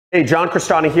Hey, John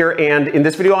Crestani here, and in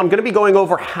this video I'm going to be going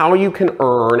over how you can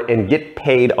earn and get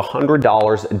paid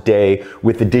 $100 a day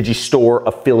with the DigiStore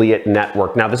affiliate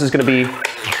network. Now this is going to be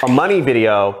a money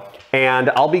video, and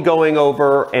I'll be going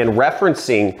over and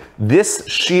referencing this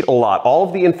sheet a lot. All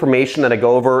of the information that I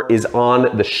go over is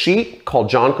on the sheet called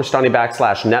John Crestani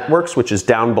 /networks, which is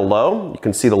down below. You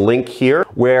can see the link here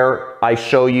where I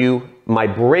show you my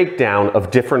breakdown of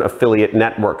different affiliate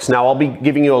networks. Now I'll be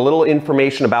giving you a little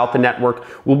information about the network.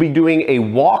 We'll be doing a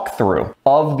walkthrough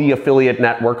of the affiliate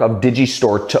network of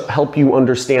DigiStore to help you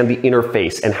understand the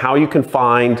interface and how you can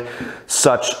find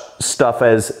such stuff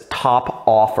as top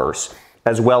offers,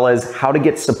 as well as how to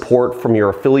get support from your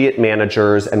affiliate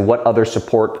managers and what other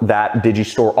support that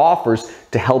DigiStore offers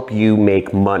to help you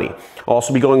make money. I'll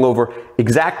also be going over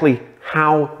exactly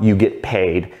how you get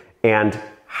paid and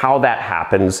how that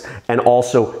happens, and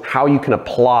also how you can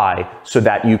apply so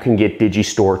that you can get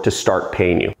DigiStore to start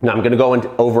paying you. Now I'm going to go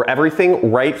over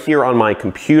everything right here on my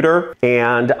computer,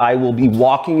 and I will be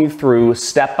walking you through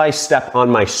step by step on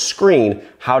my screen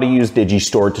how to use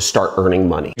DigiStore to start earning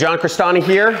money. John Crestani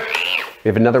here. We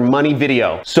have another money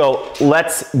video. So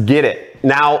let's get it.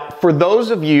 Now, for those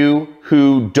of you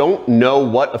who don't know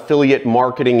what affiliate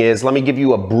marketing is, let me give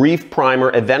you a brief primer,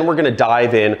 and then we're gonna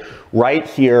dive in right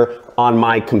here on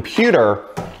my computer,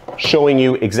 showing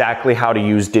you exactly how to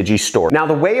use DigiStore. Now,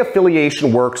 the way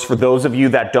affiliation works, for those of you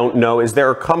that don't know, is there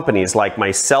are companies like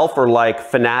myself or like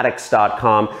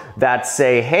Fanatics.com that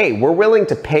say, hey, we're willing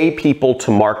to pay people to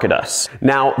market us.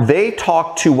 Now, they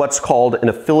talk to what's called an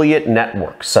affiliate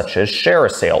network, such as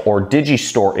ShareASale or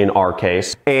DigiStore in our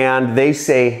case, and they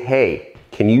say, hey,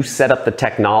 can you set up the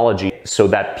technology so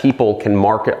that people can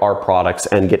market our products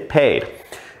and get paid?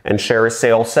 And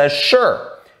ShareASale says, sure.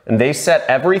 And they set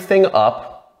everything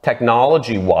up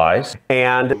technology-wise,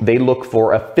 and they look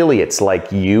for affiliates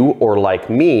like you or like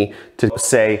me to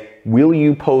say, will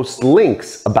you post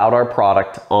links about our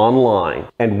product online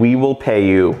and we will pay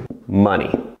you money,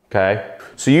 okay?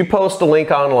 So you post a link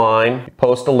online,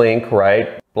 post a link,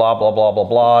 right? Blah, blah, blah, blah,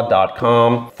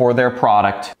 blah.com for their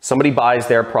product. Somebody buys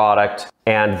their product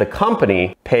and the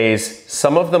company pays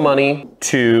some of the money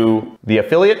to the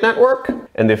affiliate network,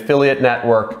 and the affiliate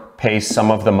network pays some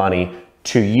of the money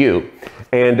to you.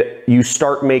 And you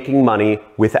start making money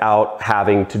without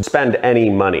having to spend any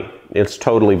money. It's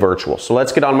totally virtual. So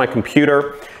let's get on my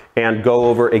computer and go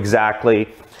over exactly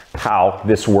how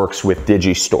this works with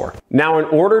DigiStore. Now, in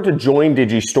order to join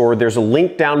DigiStore, there's a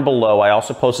link down below. I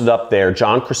also posted up there,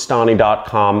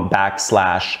 johncrestani.com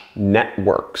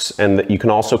 /networks. And you can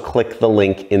also click the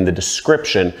link in the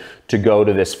description to go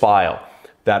to this file.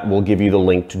 That will give you the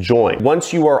link to join.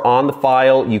 Once you are on the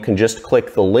file, you can just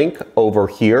click the link over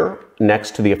here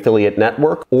next to the affiliate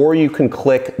network, or you can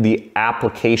click the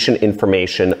application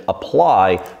information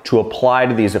apply to apply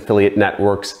to these affiliate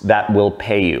networks that will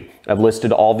pay you. I've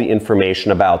listed all the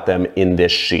information about them in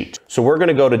this sheet. So we're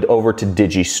gonna go over to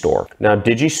DigiStore. Now,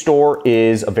 DigiStore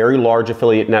is a very large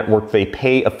affiliate network. They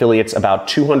pay affiliates about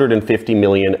 $250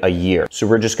 million a year. So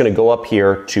we're just gonna go up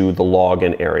here to the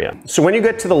login area. So when you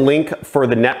get to the link for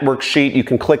the network sheet, you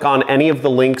can click on any of the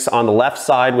links on the left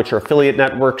side, which are affiliate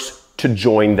networks, to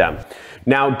join them.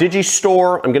 Now,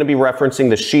 DigiStore, I'm going to be referencing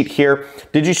the sheet here.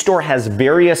 DigiStore has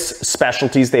various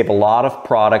specialties. They have a lot of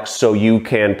products, so you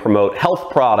can promote health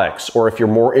products, or if you're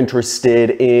more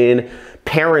interested in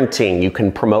parenting, you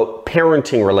can promote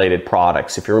parenting related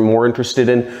products. If you're more interested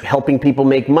in helping people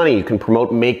make money, you can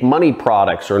promote make money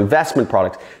products or investment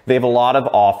products. They have a lot of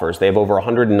offers. They have over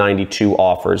 192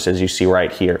 offers, as you see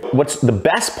right here. What's the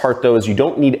best part though is you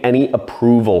don't need any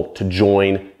approval to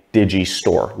join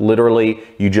DigiStore. Literally,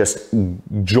 you just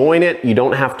join it. You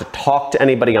don't have to talk to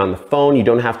anybody on the phone. You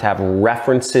don't have to have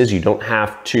references. You don't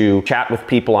have to chat with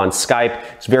people on Skype.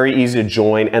 It's very easy to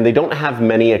join, and they don't have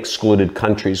many excluded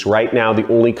countries. Right now, the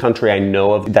only country I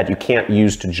know of that you can't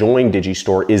use to join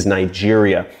DigiStore is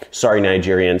Nigeria. Sorry,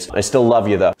 Nigerians. I still love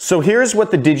you though. So here's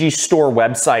what the DigiStore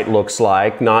website looks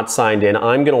like, not signed in.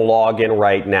 I'm gonna log in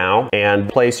right now, and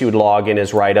the place you would log in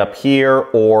is right up here,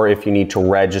 or if you need to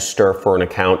register for an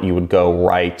account, you would go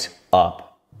right up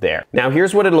there. Now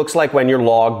here's what it looks like when you're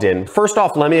logged in. First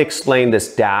off, let me explain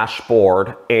this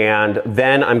dashboard, and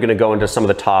then I'm gonna go into some of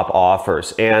the top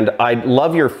offers. And I'd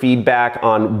love your feedback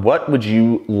on what would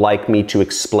you like me to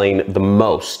explain the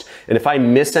most. And if I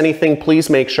miss anything,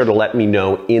 please make sure to let me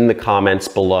know in the comments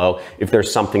below if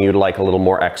there's something you'd like a little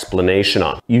more explanation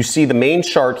on. You see the main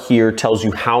chart here tells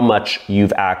you how much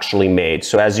you've actually made.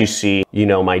 So as you see,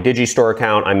 my DigiStore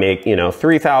account, I make,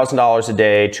 $3,000 a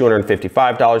day,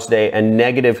 $255 a day, and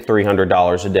negative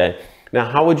 $300 a day. Now,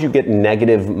 how would you get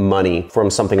negative money from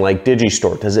something like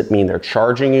DigiStore? Does it mean they're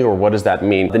charging you, or what does that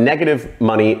mean? The negative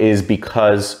money is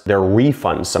because they're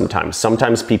refunds sometimes.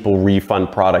 Sometimes people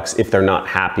refund products if they're not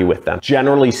happy with them.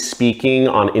 Generally speaking,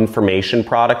 on information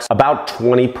products, about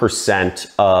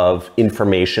 20% of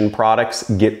information products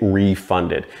get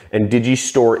refunded. And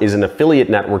DigiStore is an affiliate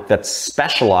network that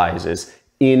specializes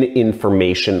in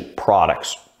information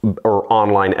products or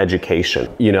online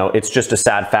education. You know, it's just a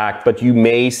sad fact, but you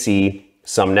may see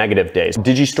some negative days.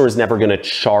 DigiStore is never going to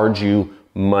charge you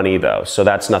money though, so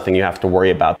that's nothing you have to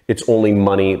worry about. It's only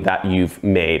money that you've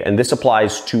made, and this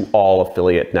applies to all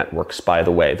affiliate networks, by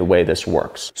the way this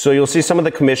works. So you'll see some of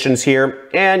the commissions here,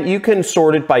 and you can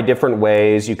sort it by different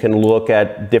ways. You can look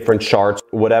at different charts,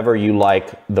 whatever you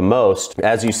like the most.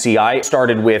 As you see, I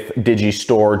started with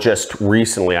DigiStore just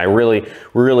recently. I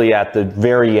really at the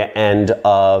very end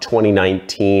of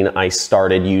 2019, I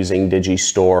started using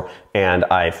DigiStore, and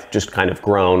I've just kind of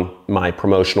grown my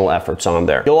promotional efforts on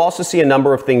there. You'll also see a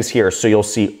number of things here. So you'll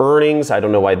see earnings. I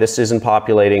don't know why this isn't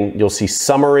populating. You'll see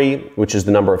summary, which is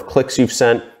the number of clicks you've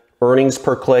sent, earnings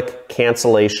per click,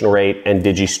 cancellation rate, and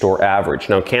DigiStore average.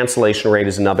 Now, cancellation rate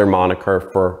is another moniker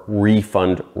for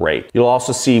refund rate. You'll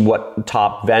also see what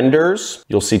top vendors,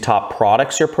 you'll see top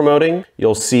products you're promoting,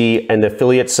 you'll see an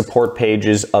affiliate support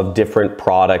pages of different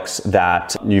products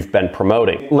that you've been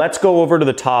promoting. Let's go over to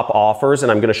the top offers,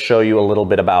 and I'm going to show you a little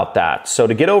bit about that. So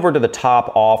to get over to the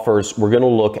top offers, we're going to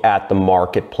look at the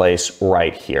marketplace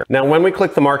right here. Now, when we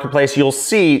click the marketplace, you'll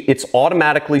see it's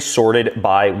automatically sorted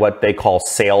by what they call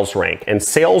sales rank. And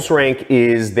sales rank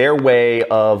is their way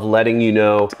of letting you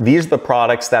know these are the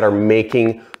products that are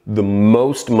making the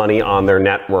most money on their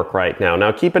network right now.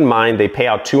 Now, keep in mind, they pay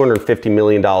out $250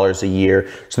 million a year.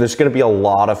 So there's going to be a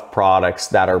lot of products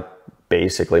that are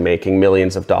basically making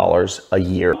millions of dollars a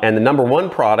year. And the number one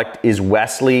product is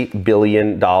Wesley $1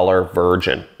 billion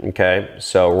Virgin. Okay.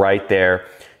 So right there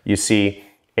you see,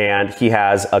 and he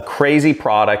has a crazy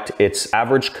product. Its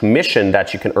average commission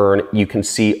that you can earn, you can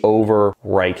see over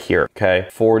right here, okay?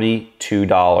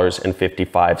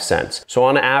 $42.55. So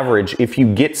on average, if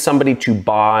you get somebody to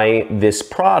buy this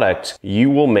product, you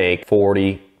will make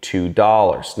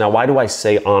 $42. Now, why do I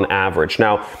say on average?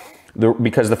 Now,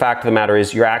 because the fact of the matter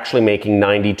is you're actually making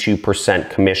 92%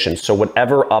 commission. So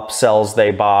whatever upsells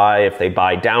they buy, if they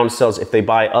buy downsells, if they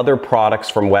buy other products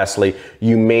from Wesley,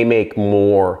 you may make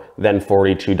more than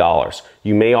 $42.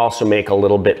 You may also make a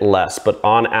little bit less, but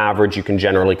on average, you can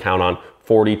generally count on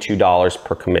 $42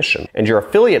 per commission. And your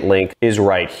affiliate link is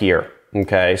right here.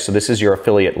 Okay, so this is your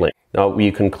affiliate link. Now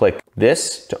you can click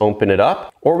this to open it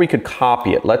up, or we could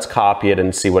copy it. Let's copy it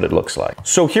and see what it looks like.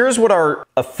 So here's what our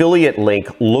affiliate link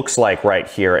looks like right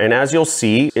here. And as you'll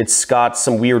see, it's got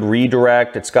some weird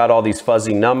redirect. It's got all these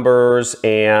fuzzy numbers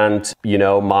and, you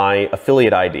know, my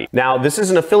affiliate ID. Now this is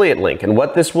an affiliate link. And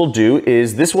what this will do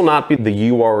is this will not be the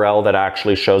URL that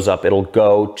actually shows up. It'll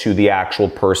go to the actual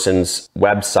person's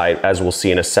website, as we'll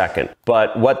see in a second.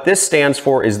 But what this stands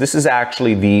for is this is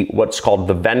actually what's called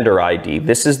the vendor ID.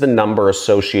 This is the number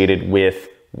associated with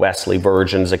Wesley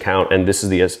Virgin's account, and this is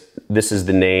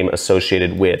the name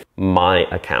associated with my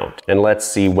account. And let's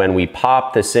see, when we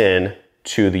pop this in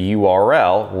to the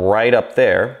URL right up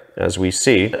there, as we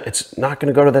see, it's not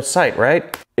going to go to that site,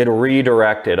 right? It'll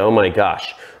redirect it. Oh my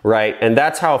gosh, right? And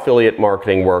that's how affiliate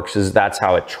marketing works, is that's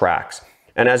how it tracks.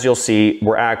 And as you'll see,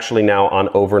 we're actually now on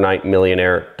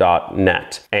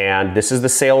overnightmillionaire.net. And this is the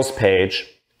sales page.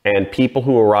 And people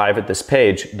who arrive at this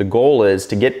page, the goal is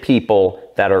to get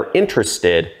people that are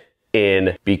interested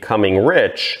in becoming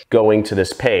rich going to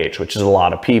this page, which is a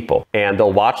lot of people. And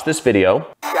they'll watch this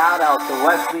video. Shout out to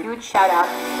Wesley. Huge shout out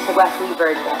to Wesley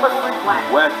Virgin.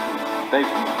 Wesley, thank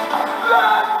you.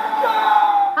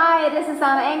 Hi, this is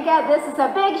Anna Engat. This is a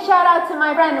big shout out to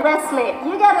my friend Wesley.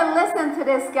 You gotta listen to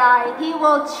this guy. He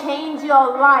will change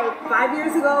your life. 5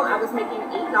 years ago, I was making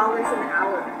 $8 an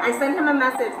hour. I sent him a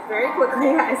message very quickly.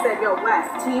 I said, yo, Wes,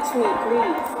 teach me,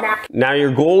 please. Now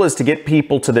your goal is to get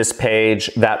people to this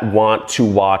page that want to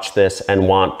watch this and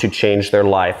want to change their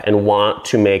life and want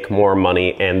to make more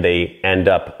money, and they end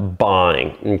up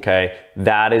buying, okay?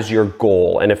 That is your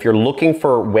goal. And if you're looking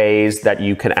for ways that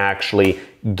you can actually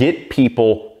get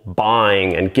people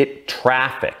buying and get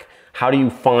traffic, how do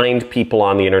you find people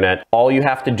on the internet? All you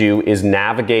have to do is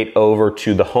navigate over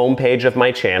to the homepage of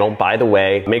my channel. By the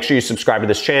way, make sure you subscribe to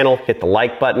this channel, hit the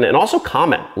like button, and also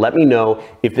comment. Let me know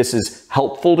if this is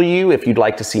helpful to you, if you'd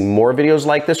like to see more videos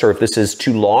like this, or if this is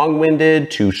too long-winded,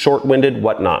 too short-winded,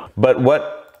 whatnot. But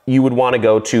what you would want to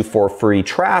go to for free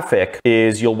traffic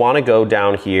is you'll want to go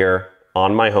down here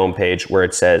on my homepage where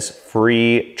it says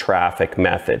free traffic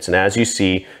methods. And as you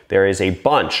see, there is a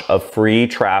bunch of free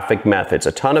traffic methods,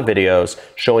 a ton of videos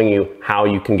showing you how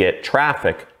you can get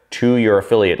traffic to your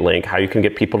affiliate link, how you can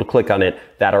get people to click on it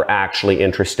that are actually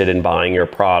interested in buying your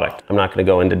product. I'm not going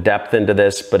to go into depth into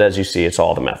this, but as you see, it's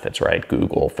all the methods, right?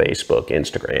 Google, Facebook,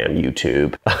 Instagram,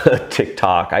 YouTube,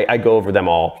 TikTok. I go over them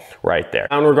all right there.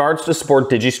 Now, in regards to support,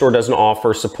 DigiStore doesn't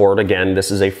offer support. Again,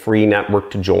 this is a free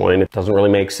network to join. It doesn't really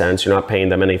make sense. You're not paying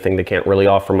them anything. They can't really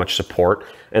offer much support,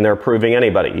 and they're approving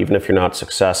anybody, even if you're not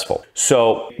successful.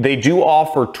 So they do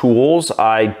offer tools.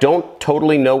 I don't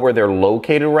totally know where they're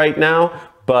located right now,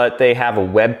 but they have a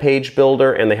web page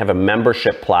builder and they have a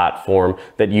membership platform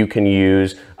that you can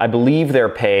use. I believe they're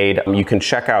paid. You can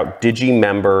check out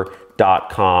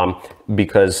digimember.com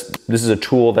because this is a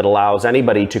tool that allows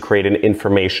anybody to create an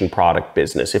information product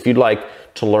business. If you'd like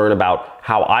to learn about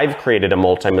how I've created a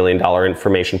multi-million-dollar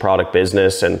information product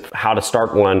business and how to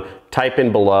start one, type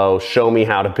in below, show me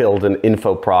how to build an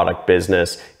info product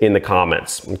business in the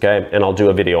comments, okay? And I'll do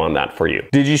a video on that for you.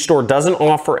 DigiStore doesn't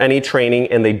offer any training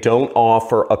and they don't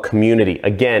offer a community.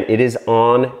 Again, it is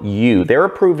on you. They're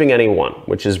approving anyone,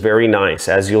 which is very nice.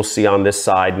 As you'll see on this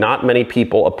side, not many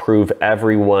people approve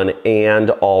everyone, and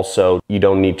also you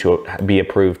don't need to be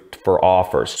approved for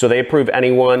offers. So they approve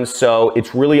anyone, so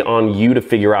it's really on you to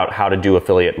figure out how to do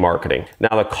affiliate marketing.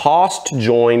 Now, the cost to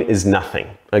join is nothing.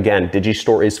 Again,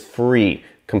 DigiStore is free,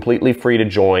 completely free to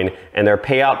join, and their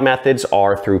payout methods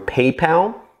are through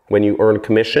PayPal. When you earn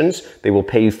commissions, they will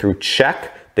pay you through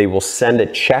check. They will send a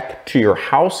check to your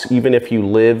house, even if you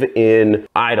live in,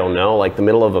 I don't know, like the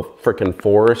middle of a freaking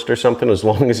forest or something, as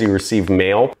long as you receive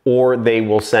mail, or they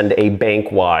will send a bank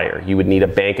wire. You would need a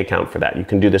bank account for that. You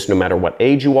can do this no matter what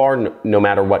age you are, no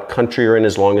matter what country you're in,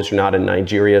 as long as you're not in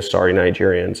Nigeria. Sorry,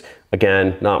 Nigerians.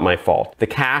 Again, not my fault. The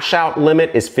cash out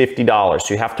limit is $50.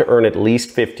 So you have to earn at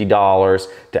least $50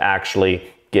 to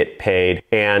actually get paid.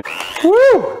 And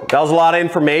whew, that was a lot of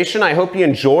information. I hope you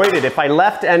enjoyed it. If I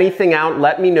left anything out,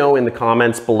 let me know in the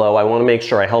comments below. I want to make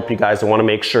sure I help you guys. I want to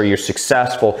make sure you're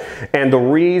successful. And the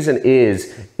reason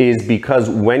is because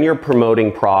when you're promoting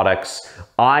products,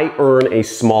 I earn a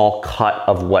small cut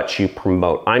of what you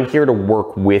promote. I'm here to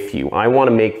work with you. I want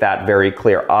to make that very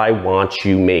clear. I want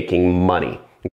you making money.